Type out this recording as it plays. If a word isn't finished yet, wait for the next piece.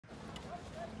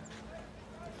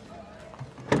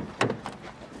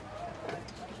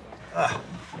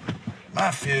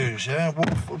Hughes, yeah?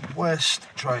 Wolford West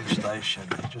train station.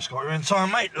 Just got here in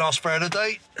time, mate. Last fare of the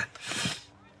day.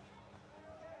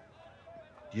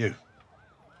 You.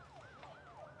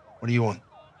 What do you want?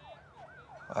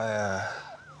 I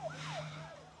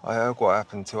heard what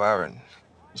happened to Aaron.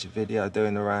 There's a video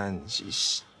doing the rounds.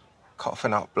 He's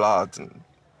coughing up blood and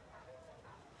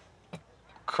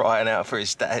crying out for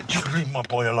his dad. You leave my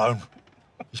boy alone.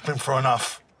 He's been through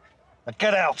enough. Now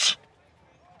get out.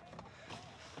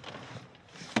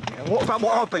 Yeah, what about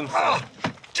what I've been through?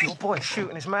 Your boy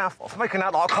shooting his mouth off, making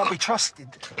out like I can't be trusted.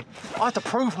 I had to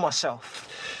prove myself.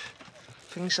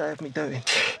 Things they have me doing,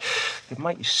 it'd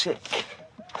make you sick.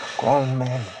 Grown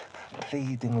men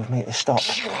pleading with me to stop.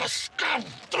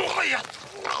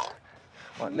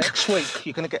 Right, next week,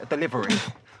 you're going to get a delivery,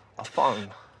 a phone.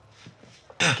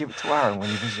 Give it to Aaron when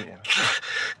you visit him.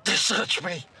 Search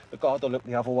me. The guard will look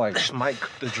the other way. Just make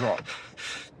the drop.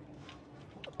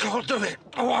 Can't do it.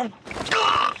 I won't.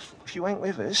 If you ain't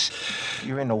with us,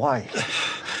 you're in the way.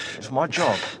 It's my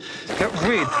job to get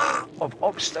rid of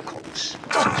obstacles.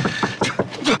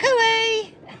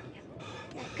 Cooey!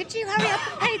 Could you hurry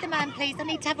up and pay the man, please? I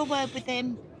need to have a word with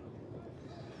him.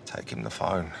 Take him the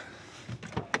phone.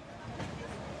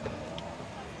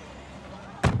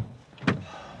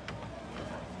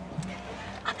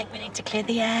 I think we need to clear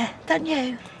the air, don't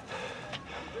you?